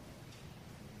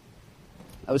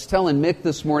I was telling Mick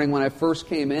this morning when I first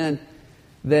came in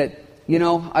that,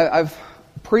 I've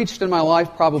preached in my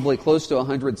life probably close to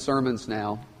 100 sermons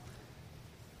now.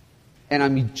 And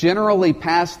I'm generally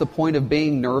past the point of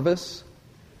being nervous.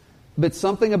 But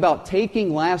something about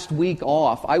taking last week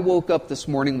off, I woke up this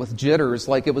morning with jitters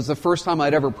like it was the first time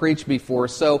I'd ever preached before.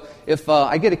 So if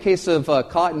I get a case of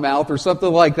cottonmouth or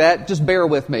something like that, just bear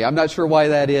with me. I'm not sure why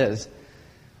that is.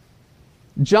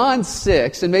 John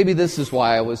 6, and maybe this is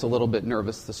why I was a little bit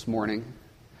nervous this morning.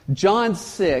 John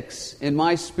 6, in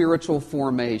my spiritual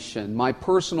formation, my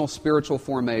personal spiritual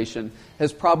formation,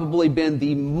 has probably been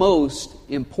the most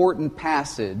important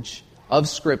passage of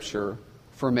Scripture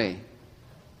for me.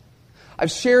 I've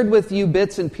shared with you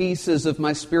bits and pieces of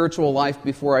my spiritual life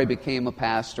before I became a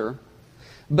pastor.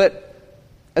 But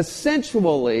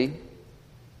essentially,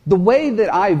 the way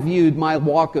that I viewed my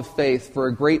walk of faith for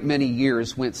a great many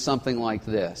years went something like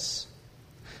this.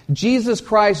 Jesus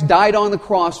Christ died on the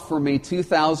cross for me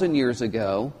 2,000 years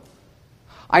ago.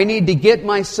 I need to get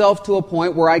myself to a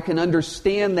point where I can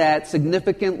understand that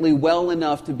significantly well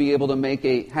enough to be able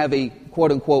to have a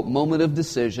quote-unquote moment of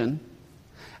decision.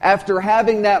 After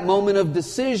having that moment of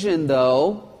decision,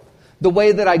 though, the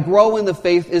way that I grow in the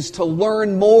faith is to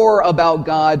learn more about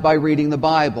God by reading the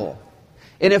Bible.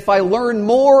 And if I learn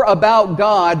more about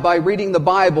God by reading the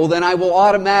Bible, then I will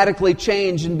automatically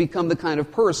change and become the kind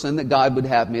of person that God would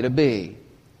have me to be.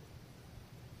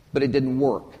 But it didn't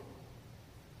work.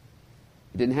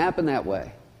 It didn't happen that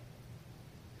way.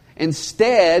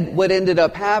 Instead, what ended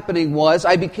up happening was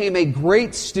I became a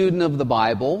great student of the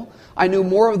Bible. I knew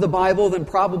more of the Bible than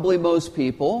probably most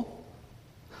people.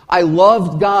 I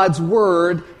loved God's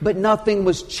Word, but nothing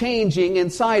was changing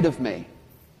inside of me.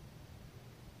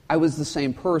 I was the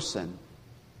same person.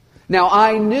 Now,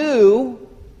 I knew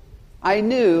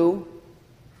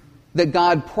that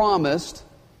God promised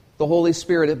the Holy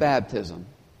Spirit at baptism.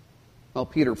 Well,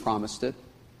 Peter promised it,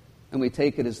 and we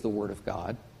take it as the Word of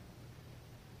God.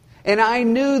 And I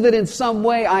knew that in some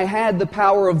way I had the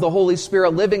power of the Holy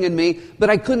Spirit living in me, but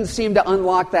I couldn't seem to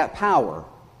unlock that power.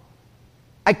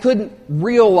 I couldn't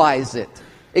realize it,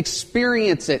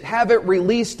 experience it, have it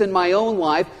released in my own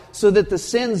life so that the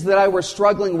sins that I was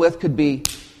struggling with could be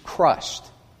crushed,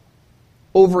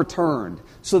 overturned,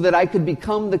 so that I could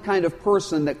become the kind of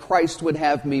person that Christ would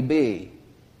have me be.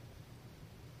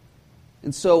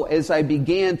 And so as I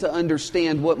began to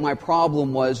understand what my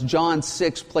problem was, John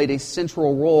 6 played a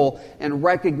central role in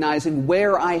recognizing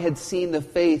where I had seen the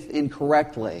faith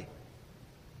incorrectly.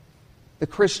 The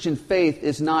Christian faith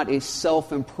is not a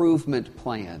self-improvement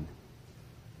plan.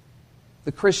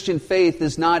 The Christian faith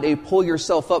is not a pull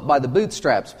yourself up by the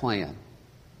bootstraps plan.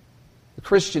 The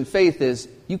Christian faith is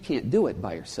you can't do it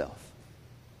by yourself.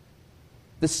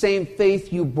 The same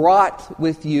faith you brought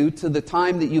with you to the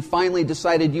time that you finally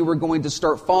decided you were going to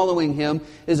start following Him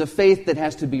is a faith that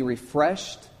has to be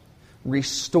refreshed,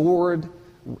 restored,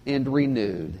 and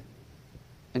renewed.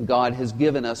 And God has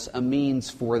given us a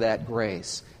means for that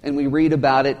grace. And we read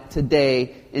about it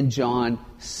today in John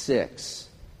 6.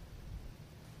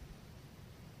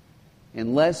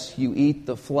 Unless you eat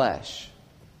the flesh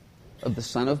of the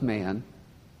Son of Man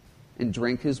and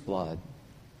drink His blood,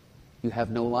 you have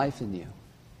no life in you.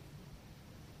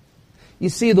 You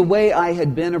see, the way I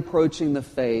had been approaching the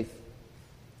faith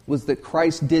was that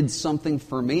Christ did something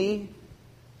for me,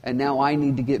 and now I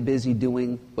need to get busy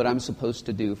doing what I'm supposed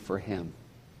to do for Him.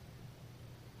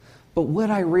 But what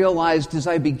I realized as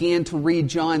I began to read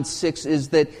John 6 is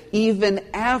that even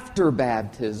after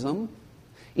baptism,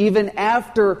 even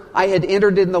after I had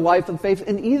entered in the life of faith,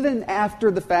 and even after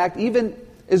the fact, even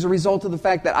as a result of the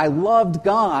fact that I loved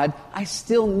God, I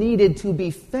still needed to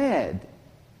be fed.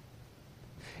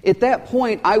 At that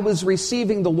point, I was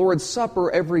receiving the Lord's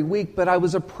Supper every week, but I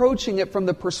was approaching it from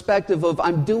the perspective of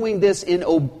I'm doing this in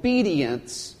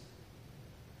obedience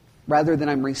rather than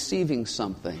I'm receiving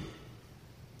something.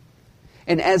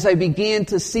 And as I began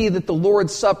to see that the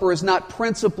Lord's Supper is not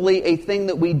principally a thing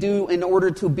that we do in order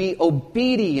to be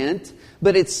obedient,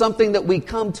 but it's something that we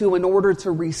come to in order to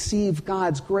receive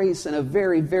God's grace in a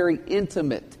very, very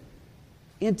intimate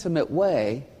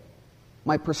way,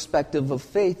 my perspective of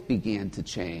faith began to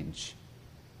change.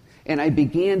 And I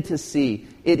began to see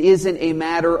it isn't a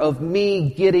matter of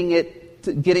me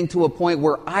getting to a point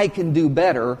where I can do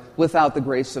better without the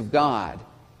grace of God.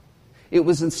 It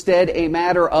was instead a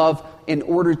matter of, in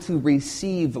order to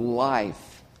receive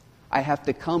life, I have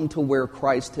to come to where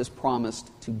Christ has promised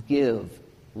to give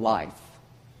life.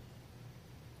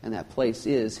 And that place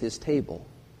is His table,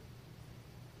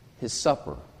 His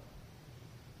supper.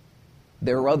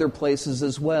 There are other places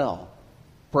as well.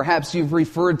 Perhaps you've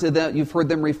heard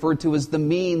them referred to as the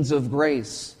means of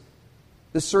grace.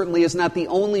 This certainly is not the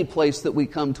only place that we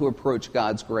come to approach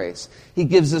God's grace. He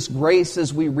gives us grace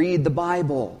as we read the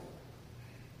Bible.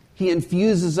 He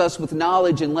infuses us with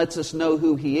knowledge and lets us know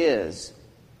who He is.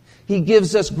 He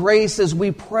gives us grace as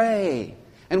we pray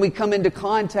and we come into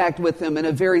contact with Him in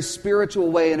a very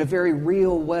spiritual way, in a very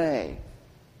real way.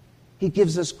 He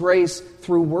gives us grace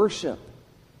through worship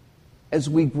as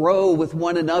we grow with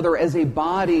one another as a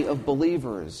body of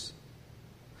believers.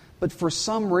 But for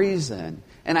some reason,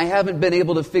 and I haven't been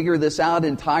able to figure this out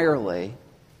entirely,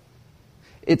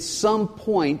 at some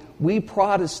point, we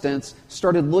Protestants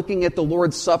started looking at the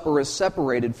Lord's Supper as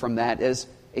separated from that, as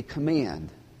a command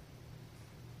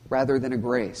rather than a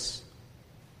grace.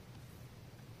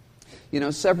 You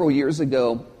know, several years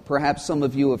ago, perhaps some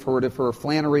of you have heard of her,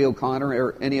 Flannery O'Connor.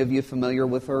 Are any of you familiar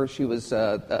with her? She was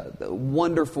a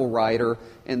wonderful writer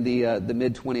in the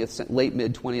late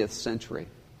mid-20th century.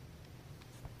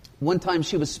 One time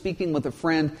she was speaking with a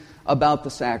friend about the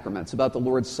sacraments, about the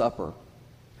Lord's Supper.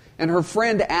 And her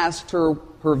friend asked her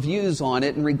views on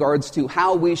it in regards to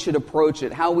how we should approach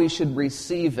it, how we should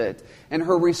receive it. And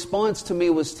her response to me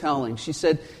was telling. She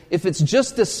said, if it's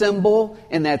just a symbol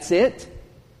and that's it,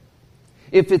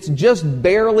 if it's just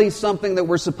barely something that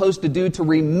we're supposed to do to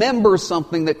remember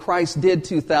something that Christ did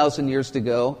 2,000 years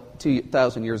ago,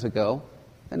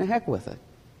 then the heck with it.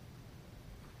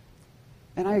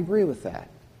 And I agree with that.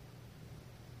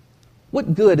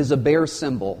 What good is a bare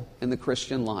symbol in the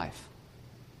Christian life?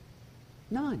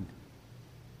 None.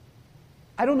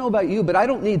 I don't know about you, but I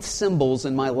don't need symbols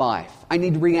in my life. I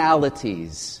need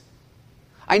realities.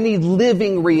 I need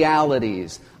living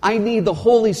realities. I need the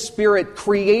Holy Spirit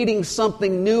creating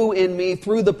something new in me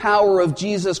through the power of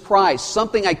Jesus Christ,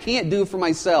 something I can't do for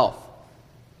myself.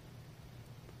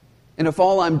 And if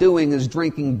all I'm doing is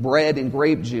drinking bread and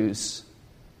grape juice,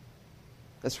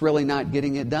 that's really not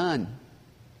getting it done.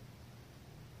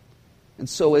 And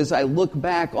so as I look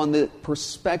back on the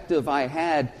perspective I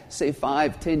had, say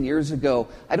 5, 10 years ago,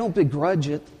 I don't begrudge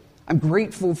it. I'm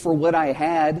grateful for what I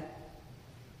had.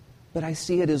 But I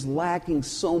see it as lacking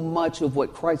so much of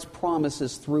what Christ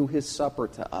promises through His supper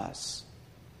to us.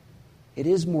 It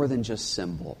is more than just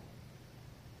symbol.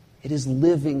 It is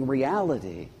living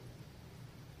reality.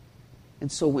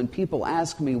 And so when people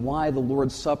ask me why the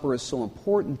Lord's Supper is so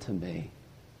important to me,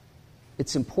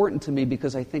 it's important to me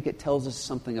because I think it tells us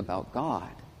something about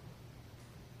God.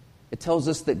 It tells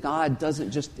us that God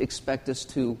doesn't just expect us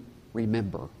to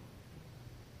remember,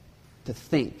 to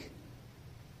think.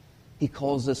 He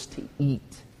calls us to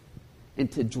eat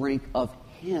and to drink of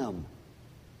Him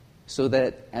so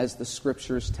that, as the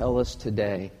Scriptures tell us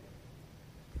today,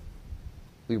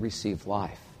 we receive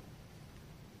life.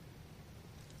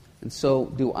 And so,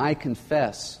 do I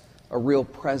confess a real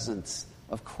presence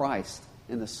of Christ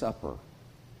in the supper?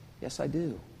 Yes, I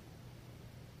do.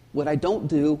 What I don't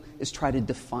do is try to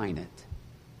define it.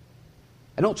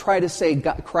 I don't try to say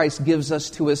Christ gives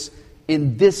us to us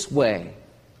in this way,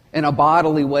 in a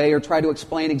bodily way, or try to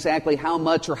explain exactly how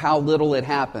much or how little it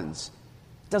happens.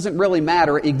 It doesn't really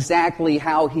matter exactly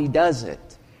how He does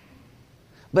it.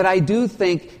 But I do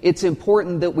think it's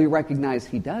important that we recognize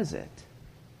He does it.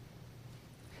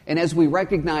 And as we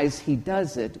recognize He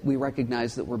does it, we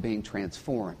recognize that we're being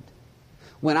transformed.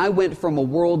 When I went from a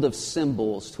world of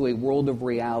symbols to a world of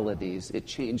realities, it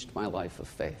changed my life of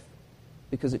faith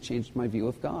because it changed my view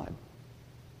of God.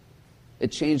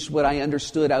 It changed what I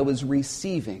understood I was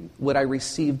receiving, what I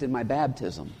received in my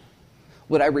baptism,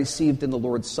 what I received in the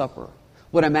Lord's Supper,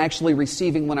 what I'm actually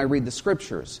receiving when I read the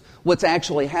Scriptures, what's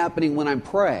actually happening when I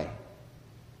pray.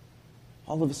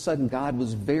 All of a sudden, God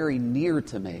was very near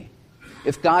to me.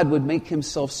 If God would make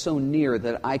Himself so near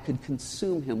that I could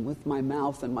consume Him with my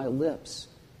mouth and my lips,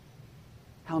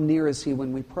 how near is He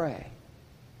when we pray?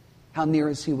 How near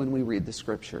is He when we read the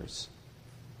Scriptures?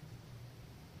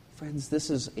 Friends, this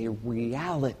is a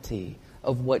reality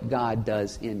of what God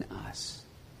does in us.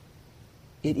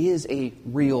 It is a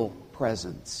real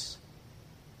presence.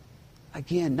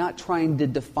 Again, not trying to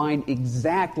define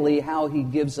exactly how He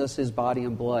gives us His body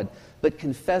and blood, but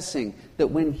confessing that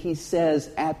when He says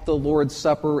at the Lord's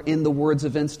Supper, in the words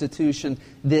of institution,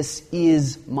 "This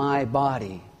is my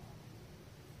body.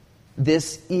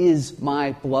 This is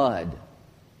my blood,"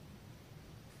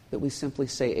 that we simply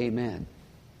say amen.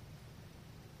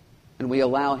 And we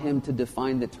allow Him to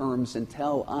define the terms and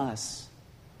tell us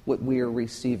what we are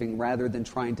receiving rather than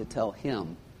trying to tell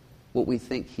Him what we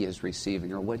think He is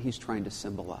receiving or what He's trying to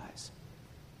symbolize.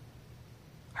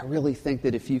 I really think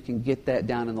that if you can get that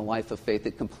down in the life of faith,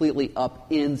 it completely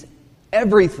upends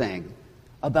everything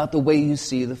about the way you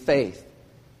see the faith.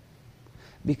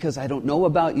 Because I don't know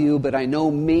about you, but I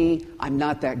know me, I'm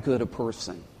not that good a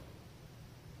person.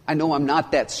 I know I'm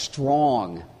not that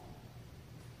strong.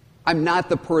 I'm not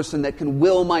the person that can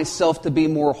will myself to be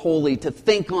more holy, to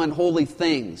think on holy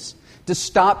things, to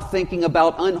stop thinking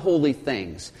about unholy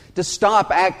things, to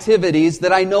stop activities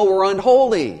that I know are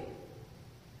unholy.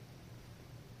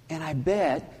 And I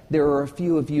bet there are a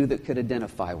few of you that could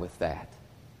identify with that.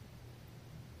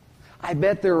 I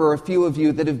bet there are a few of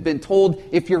you that have been told,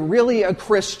 if you're really a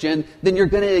Christian, then you're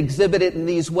going to exhibit it in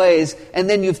these ways. And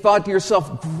then you've thought to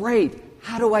yourself, great,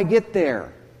 how do I get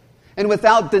there? And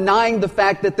without denying the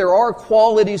fact that there are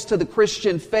qualities to the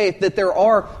Christian faith, that there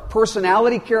are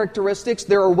personality characteristics,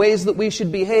 there are ways that we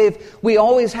should behave, we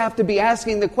always have to be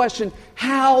asking the question,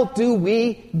 how do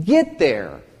we get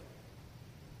there?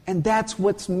 And that's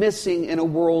what's missing in a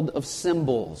world of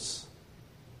symbols.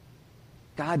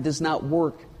 God does not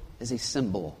work as a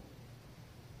symbol.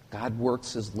 God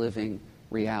works as living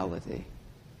reality.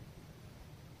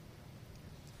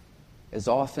 As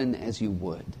often as you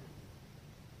would.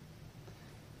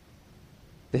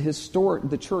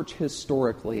 The church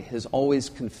historically has always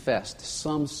confessed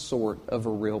some sort of a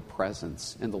real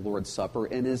presence in the Lord's Supper,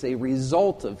 and as a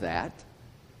result of that,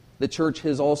 the church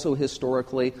has also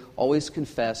historically always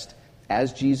confessed,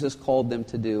 as Jesus called them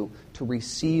to do, to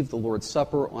receive the Lord's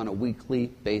Supper on a weekly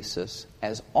basis,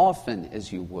 as often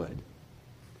as you would.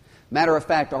 Matter of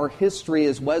fact, our history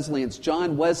as Wesleyans,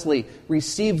 John Wesley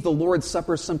received the Lord's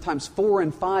Supper sometimes 4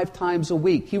 and 5 times a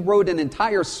week. He wrote an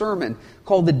entire sermon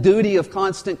called The Duty of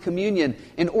Constant Communion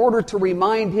in order to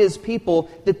remind his people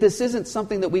that this isn't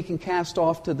something that we can cast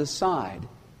off to the side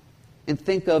and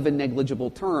think of in negligible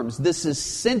terms. This is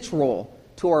central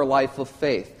to our life of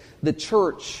faith. The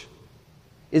church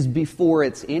is, before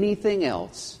it's anything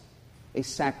else, a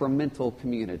sacramental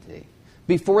community.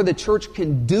 Before the church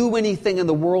can do anything in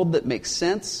the world that makes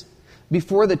sense,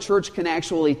 before the church can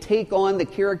actually take on the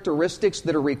characteristics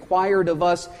that are required of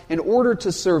us in order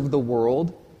to serve the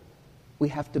world, we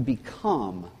have to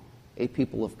become a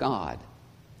people of God.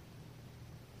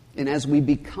 And as we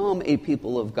become a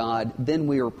people of God, then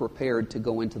we are prepared to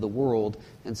go into the world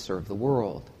and serve the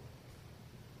world.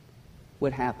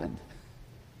 What happened?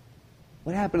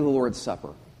 What happened to the Lord's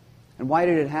Supper? And why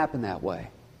did it happen that way?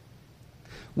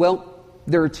 Well,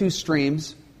 there are 2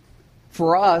 streams.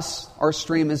 For us, our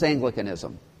stream is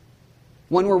Anglicanism.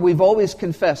 One where we've always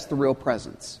confessed the real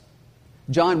presence.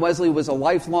 John Wesley was a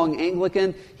lifelong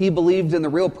Anglican. He believed in the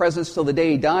real presence till the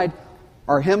day he died.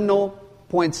 Our hymnal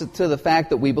points to the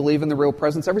fact that we believe in the real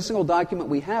presence. Every single document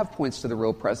we have points to the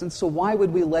real presence. So why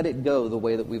would we let it go the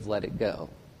way that we've let it go?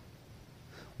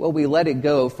 Well, we let it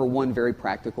go for one very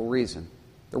practical reason.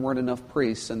 There weren't enough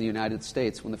priests in the United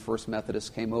States when the first Methodists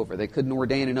came over. They couldn't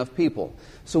ordain enough people.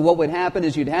 So what would happen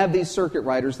is you'd have these circuit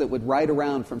riders that would ride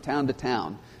around from town to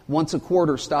town, once a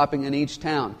quarter stopping in each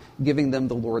town, giving them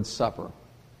the Lord's Supper.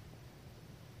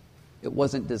 It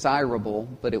wasn't desirable,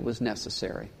 but it was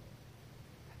necessary.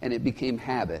 And it became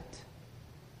habit.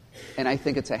 And I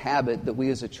think it's a habit that we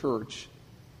as a church,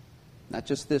 not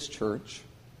just this church,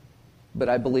 but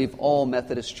I believe all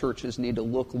Methodist churches need to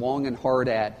look long and hard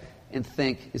at and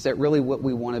think, is that really what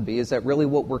we want to be? Is that really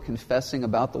what we're confessing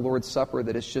about the Lord's Supper,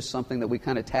 that it's just something that we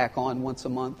kind of tack on once a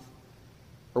month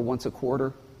or once a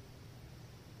quarter?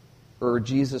 Or are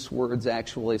Jesus' words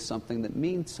actually something that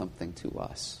means something to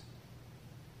us?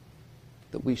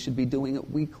 That we should be doing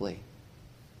it weekly.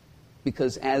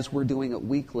 Because as we're doing it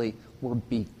weekly, we're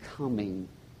becoming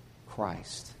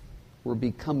Christ. We're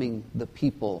becoming the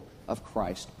people of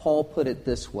Christ. Paul put it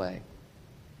this way.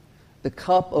 The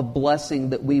cup of blessing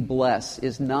that we bless,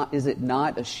 is it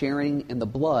not a sharing in the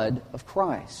blood of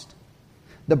Christ?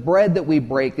 The bread that we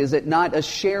break, is it not a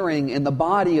sharing in the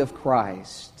body of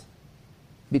Christ?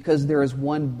 Because there is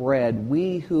one bread,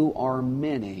 we who are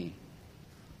many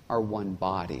are one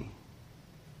body.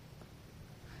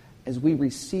 As we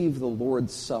receive the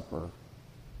Lord's Supper,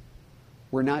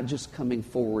 we're not just coming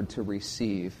forward to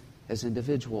receive as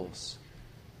individuals.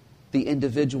 The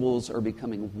individuals are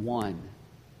becoming one.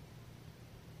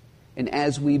 And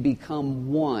as we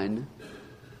become one,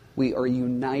 we are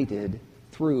united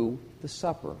through the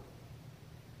supper.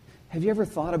 Have you ever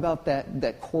thought about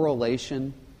that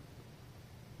correlation?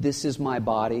 This is my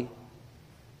body.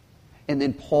 And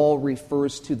then Paul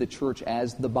refers to the church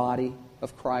as the body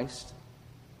of Christ.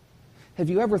 Have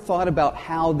you ever thought about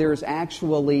how there's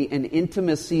actually an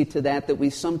intimacy to that we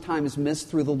sometimes miss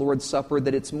through the Lord's Supper,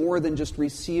 that it's more than just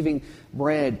receiving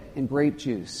bread and grape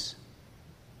juice?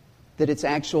 That it's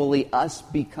actually us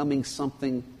becoming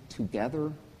something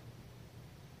together?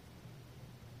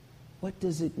 What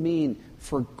does it mean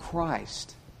for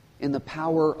Christ in the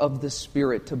power of the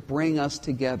Spirit to bring us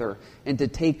together and to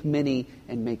take many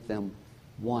and make them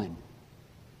one?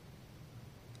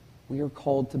 We are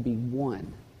called to be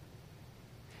one.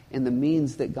 And the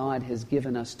means that God has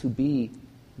given us to be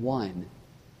one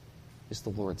is the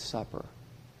Lord's Supper.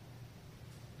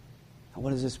 Now, what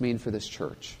does this mean for this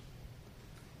church?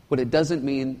 What it doesn't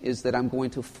mean is that I'm going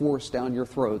to force down your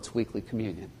throats weekly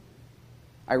communion.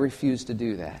 I refuse to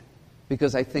do that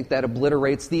because I think that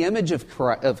obliterates the image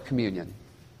of communion.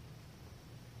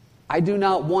 I do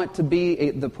not want to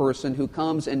be the person who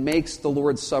comes and makes the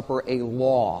Lord's Supper a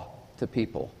law to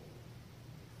people,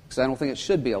 because I don't think it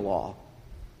should be a law.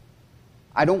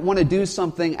 I don't want to do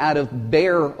something out of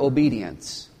bare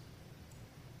obedience,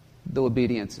 though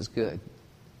obedience is good.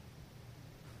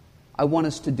 I want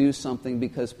us to do something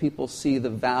because people see the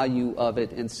value of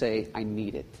it and say, I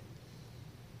need it.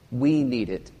 We need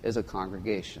it as a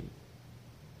congregation.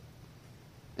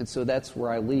 And so that's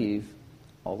where I leave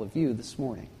all of you this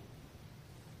morning.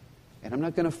 And I'm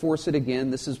not going to force it again.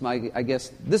 This is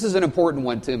this is an important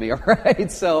one to me, all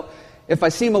right? So if I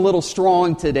seem a little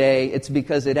strong today, it's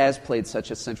because it has played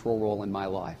such a central role in my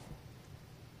life.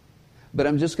 But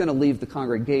I'm just going to leave the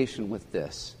congregation with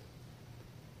this.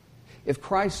 If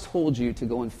Christ told you to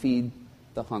go and feed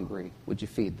the hungry, would you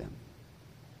feed them?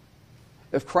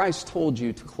 If Christ told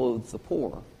you to clothe the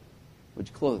poor, would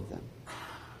you clothe them?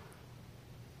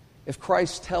 If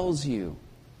Christ tells you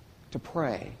to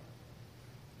pray,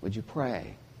 would you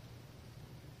pray?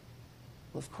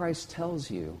 Well, if Christ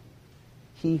tells you,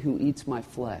 he who eats my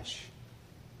flesh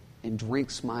and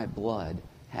drinks my blood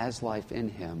has life in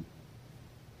him,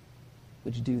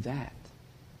 would you do that?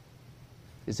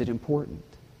 Is it important?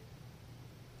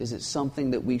 Is it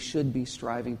something that we should be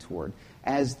striving toward?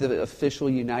 As the official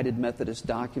United Methodist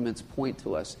documents point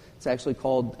to us, it's actually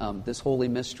called this Holy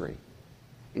Mystery,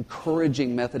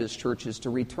 encouraging Methodist churches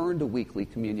to return to weekly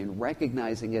communion,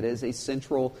 recognizing it as a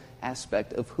central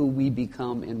aspect of who we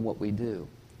become and what we do.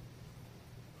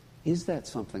 Is that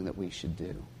something that we should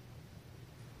do?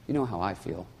 You know how I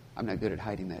feel. I'm not good at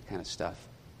hiding that kind of stuff.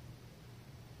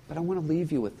 But I want to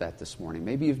leave you with that this morning.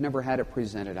 Maybe you've never had it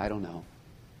presented. I don't know.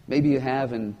 Maybe you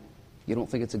have and you don't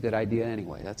think it's a good idea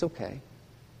anyway. That's okay.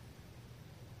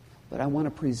 But I want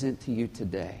to present to you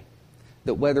today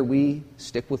that whether we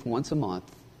stick with once a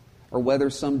month or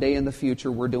whether someday in the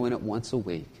future we're doing it once a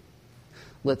week,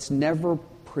 let's never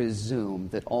presume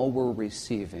that all we're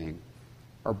receiving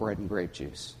are bread and grape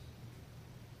juice.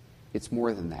 It's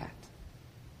more than that.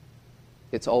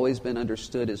 It's always been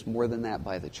understood as more than that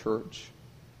by the church.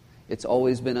 It's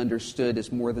always been understood as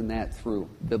more than that through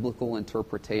biblical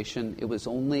interpretation. It was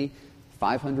only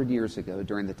 500 years ago,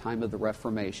 during the time of the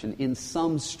Reformation, in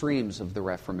some streams of the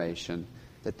Reformation,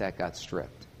 that got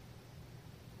stripped.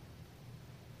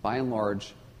 By and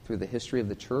large, through the history of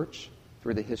the church,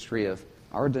 through the history of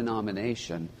our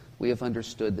denomination, we have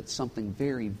understood that something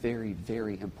very, very,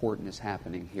 very important is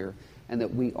happening here, and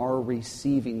that we are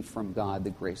receiving from God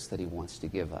the grace that he wants to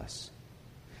give us.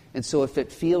 And so if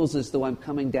it feels as though I'm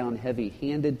coming down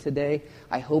heavy-handed today,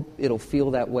 I hope it'll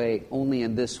feel that way only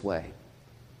in this way.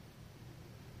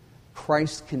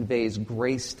 Christ conveys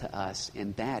grace to us,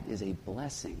 and that is a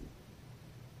blessing.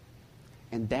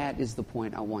 And that is the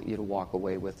point I want you to walk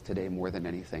away with today more than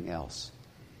anything else.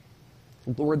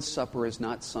 The Lord's Supper is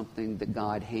not something that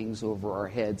God hangs over our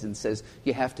heads and says,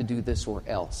 you have to do this or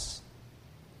else.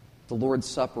 The Lord's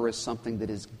Supper is something that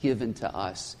is given to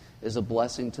us as a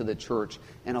blessing to the church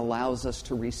and allows us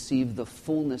to receive the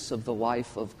fullness of the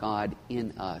life of God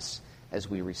in us as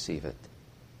we receive it.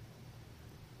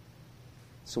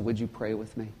 So would you pray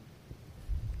with me?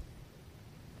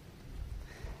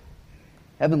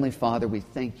 Heavenly Father, we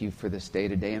thank you for this day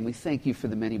today, and we thank you for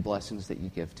the many blessings that you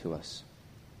give to us.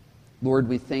 Lord,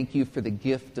 we thank you for the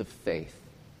gift of faith.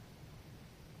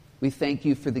 We thank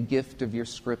you for the gift of your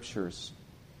scriptures.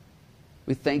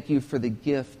 We thank you for the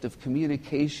gift of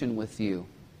communication with you,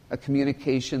 a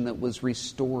communication that was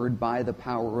restored by the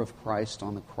power of Christ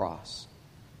on the cross.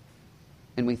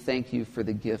 And we thank you for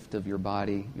the gift of your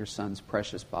body, your Son's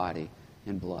precious body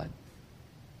and blood.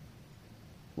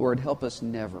 Lord, help us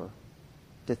never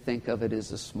to think of it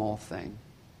as a small thing,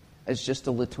 as just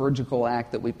a liturgical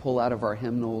act that we pull out of our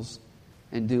hymnals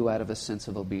and do out of a sense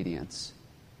of obedience.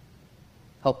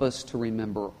 Help us to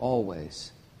remember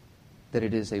always that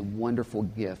it is a wonderful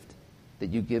gift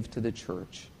that you give to the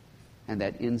church, and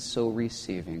that in so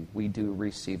receiving, we do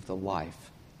receive the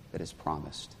life that is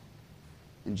promised.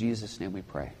 In Jesus' name we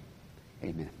pray.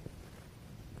 Amen.